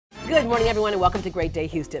Good morning, everyone, and welcome to Great Day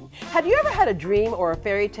Houston. Have you ever had a dream or a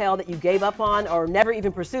fairy tale that you gave up on or never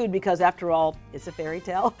even pursued because, after all, it's a fairy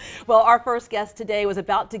tale? Well, our first guest today was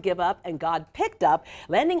about to give up, and God picked up,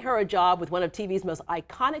 landing her a job with one of TV's most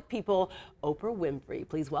iconic people, Oprah Winfrey.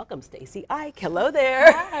 Please welcome Stacy Ike. Hello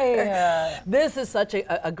there. Hi. This is such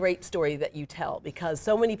a great story that you tell, because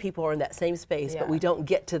so many people are in that same space, but we don't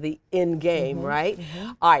get to the end game, right?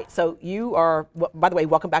 All right, so you are, by the way,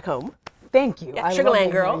 welcome back home. Thank you. Yeah,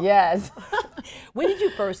 Sugarland girl. Yes. When did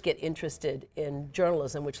you first get interested in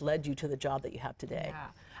journalism, which led you to the job that you have today? Yeah.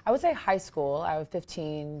 I would say high school. I was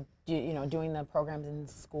 15, you know, doing the programs in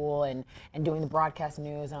school and doing the broadcast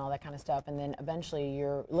news and all that kind of stuff. And then eventually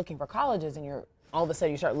you're looking for colleges, and all of a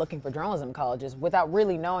sudden you start looking for journalism colleges without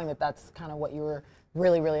really knowing that that's kind of what you were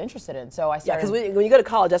really interested in. So I started. Yeah, because when you go to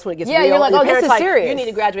college, that's when it gets real. You're like, oh, this is serious. You need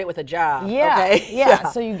to graduate with a job. Yeah, okay? yeah.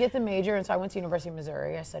 So you get the major, and so I went to University of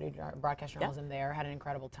Missouri. I studied broadcast journalism there, had an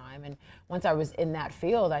incredible time. And once I was in that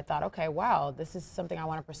field, I thought, okay, wow, this is something I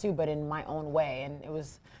want to pursue, but in my own way. And it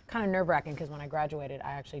was kind of nerve-wracking because when I graduated,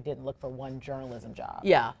 I actually didn't look for one journalism job.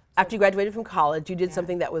 Yeah. After you graduated from college, you did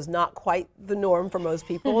something that was not quite the norm for most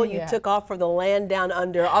people. You took off for the land down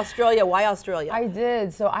under, Australia. Why Australia? I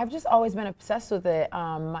did. So I've just always been obsessed with it.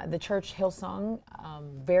 The church Hillsong,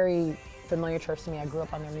 very familiar church to me. I grew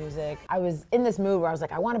up on their music. I was in this mood where I was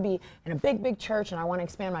like, I want to be in a big church, and I want to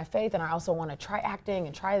expand my faith, and I also want to try acting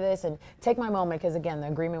and try this and take my moment, because again, the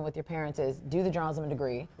agreement with your parents is do the journalism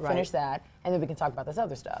degree, finish that, and then we can talk about this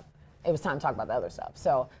other stuff. It was time to talk about the other stuff.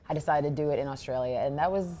 So I decided to do it in Australia, and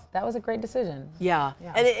that was a great decision. Yeah.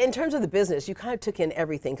 And in terms of the business, you kind of took in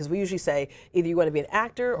everything, because we usually say either you want to be an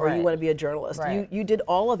actor or you want to be a journalist. You did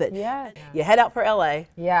all of it. Yeah. You head out for LA.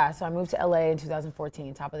 Yeah, so I moved to LA in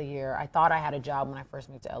 2014, top of the year. I thought I had a job when I first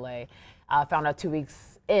moved to LA. Found out 2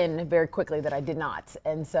 weeks in very quickly that I did not.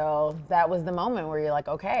 And so that was the moment where you're like,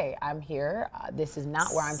 okay, I'm here. This is not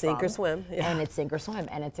where I'm from. Sink or swim. Yeah. And it's sink or swim.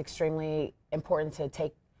 And it's extremely important to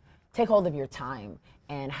take hold of your time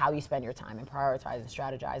and how you spend your time and prioritize and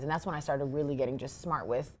strategize. And that's when I started really getting just smart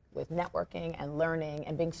with networking and learning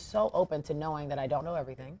and being so open to knowing that I don't know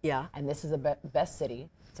everything. Yeah. And this is the best city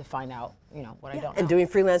to find out, you know, what I don't know. And doing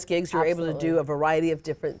freelance gigs, you're able to do a variety of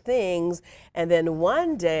different things. And then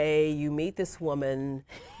one day you meet this woman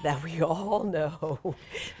that we all know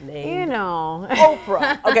named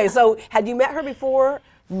Oprah. Okay, so had you met her before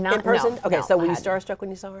in person? No, okay, so were you starstruck when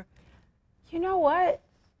you saw her? You know what?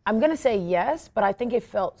 I'm gonna say yes, but I think I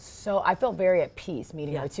felt very at peace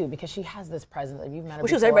meeting her too, because she has this presence. You've met her before.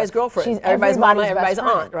 She was everybody's girlfriend. She's everybody's mama, everybody's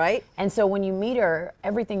aunt, right? And so when you meet her,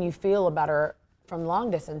 everything you feel about her from long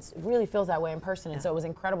distance really feels that way in person. And so it was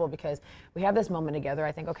incredible, because we have this moment together.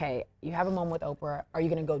 I think, okay, you have a moment with Oprah. Are you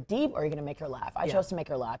gonna go deep, or are you gonna make her laugh? I chose to make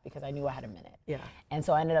her laugh because I knew I had a minute. Yeah. And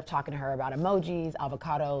so I ended up talking to her about emojis,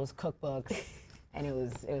 avocados, cookbooks. And it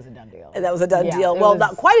was a done deal. And that was a done deal. Well,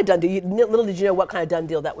 not quite a done deal. Little did you know what kind of done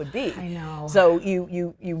deal that would be. I know. So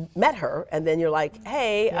you met her, and then you're like,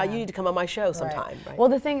 hey, you need to come on my show sometime. Right. Well,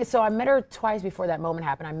 the thing is, so I met her twice before that moment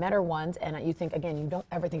happened. I met her once, and you think, again, you don't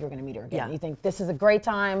ever think you're going to meet her again. You think, this is a great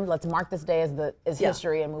time. Let's mark this day as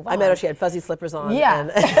history and move on. I met her. She had fuzzy slippers on. Yeah.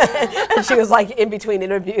 And she was like in between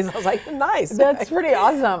interviews. I was like, nice. That's pretty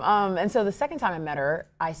awesome. And so the second time I met her,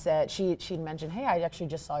 I said, she'd mentioned, hey, I actually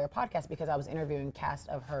just saw your podcast, because I was interviewing cast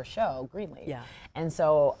of her show, Greenleaf. Yeah. And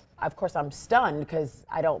so, of course, I'm stunned, because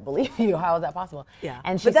I don't believe you. How is that possible? Yeah.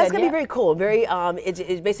 And but that's going to be very cool. Very,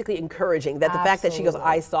 it's basically encouraging that the fact that she goes,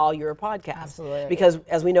 I saw your podcast. Absolutely. Because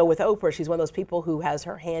as we know with Oprah, she's one of those people who has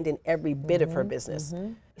her hand in every bit of her business.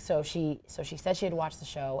 So she said she had watched the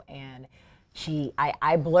show, and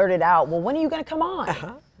I blurted out, well, when are you going to come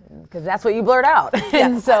on? Because that's what you blurt out.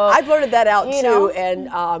 And so I blurted that out too,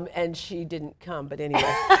 and she didn't come. But anyway,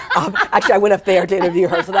 actually, I went up there to interview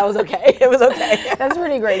her, so that was okay. It was okay. That's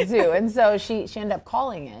pretty great too. And so she ended up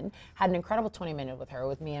calling in, had an incredible 20-minute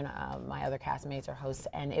with me and my other castmates or hosts,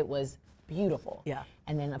 and it was beautiful. Yeah.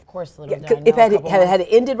 And then, of course, little did I know, if it had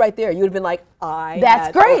ended right there, you would have been like,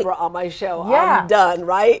 that's great. Oprah on my show. I'm done,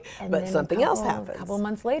 right? And but something else happens. A couple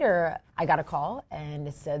months later, I got a call, and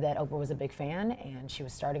it said that Oprah was a big fan, and she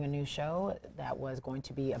was starting a new show that was going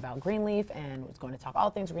to be about Greenleaf, and was going to talk all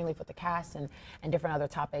things Greenleaf with the cast and different other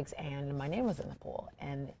topics. And my name was in the pool,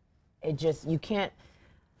 and it just, you can't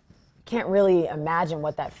really imagine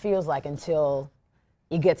what that feels like until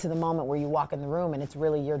you get to the moment where you walk in the room and it's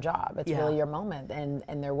really your job. It's really your moment.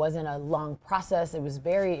 And there wasn't a long process. It was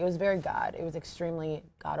very God. It was extremely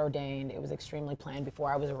God ordained. It was extremely planned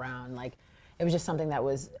before I was around. Like, it was just something that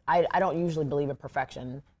was, I don't usually believe in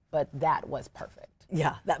perfection, but that was perfect.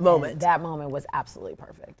 Yeah, that moment. And that moment was absolutely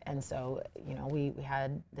perfect. And so, you know, we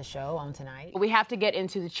had the show on tonight. We have to get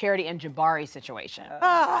into the Charity and Jabari situation.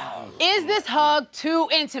 Is this hug too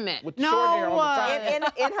intimate? With short hair on the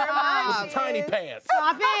top. In her mind. With tiny pants.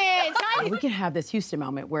 Stop it! We can have this Houston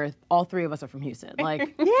moment where all three of us are from Houston.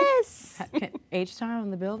 Like, Yes. H-Town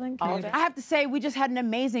in the building. I have to say, we just had an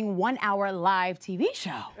amazing 1-hour live TV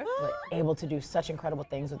show. We're able to do such incredible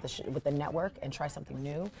things with the network and try something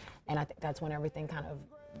new. And I think that's when everything kind of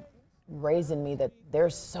raised in me that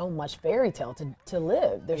there's so much fairy tale to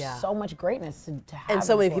live. There's so much greatness to have. And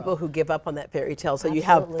so many people who give up on that fairy tale. So you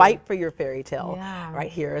have Fight For Your Fairytale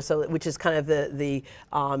right here. So which is kind of the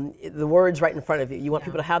words right in front of you. You want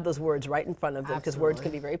people to have those words right in front of them because words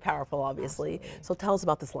can be very powerful, obviously. So tell us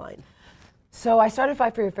about this line. So I started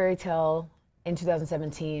Fight For Your Fairytale in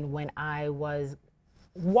 2017 when I was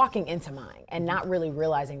walking into mine and not really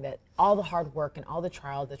realizing that all the hard work and all the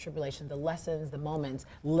trials, the tribulations, the lessons, the moments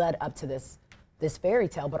led up to this fairy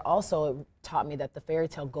tale, but also it taught me that the fairy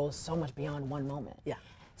tale goes so much beyond one moment. Yeah.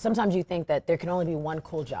 Sometimes you think that there can only be one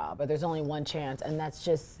cool job or there's only one chance, and that's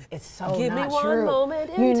just, it's so Give not me one true. moment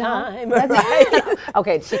in time. Right?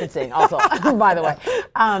 Okay, she can sing also, by the way.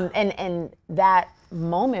 And that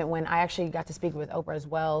moment when I actually got to speak with Oprah as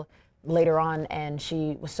well, later on, and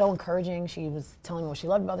she was so encouraging. She was telling me what she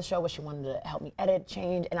loved about the show, what she wanted to help me edit,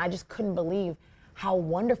 change, and I just couldn't believe how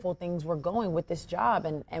wonderful things were going with this job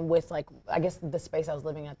and with, like, I guess the space I was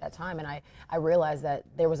living at that time. And I realized that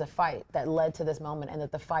there was a fight that led to this moment, and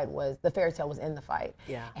that the fairy tale was in the fight.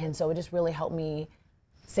 Yeah. And so it just really helped me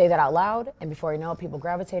say that out loud, and before you know it, people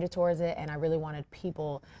gravitated towards it, and I really wanted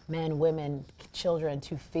people, men, women, children,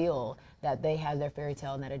 to feel that they have their fairy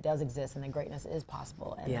tale and that it does exist and that greatness is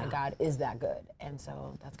possible and that God is that good. And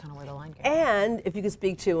so that's kind of where the line came. And if you could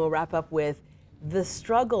speak to, we'll wrap up with, the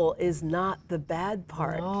struggle is not the bad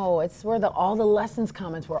part. No, it's where all the lessons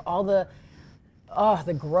come. It's where all the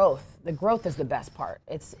growth. The growth is the best part.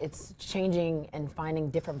 It's changing and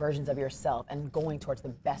finding different versions of yourself and going towards the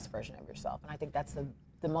best version of yourself. And I think that's the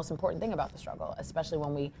most important thing about the struggle, especially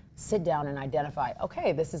when we sit down and identify,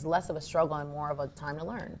 okay, this is less of a struggle and more of a time to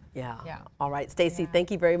learn. Yeah. All right, Stacy,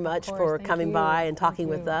 thank you very much for coming by and talking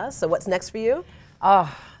with us. So what's next for you?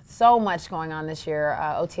 So much going on this year.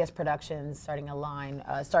 OTS Productions, starting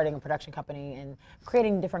a production company and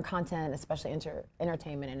creating different content, especially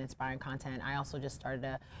entertainment and inspiring content. I also just started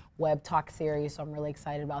a web talk series, so I'm really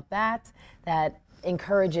excited about that. That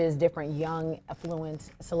encourages different young,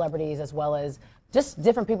 affluent celebrities as well as just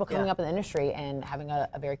different people coming up in the industry and having a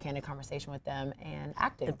very candid conversation with them and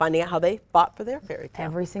acting. And finding out how they fought for their fairy tale.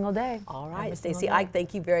 Every single day. All right, Stacy Ike,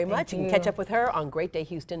 thank you very much. You can catch up with her on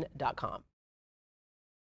greatdayhouston.com.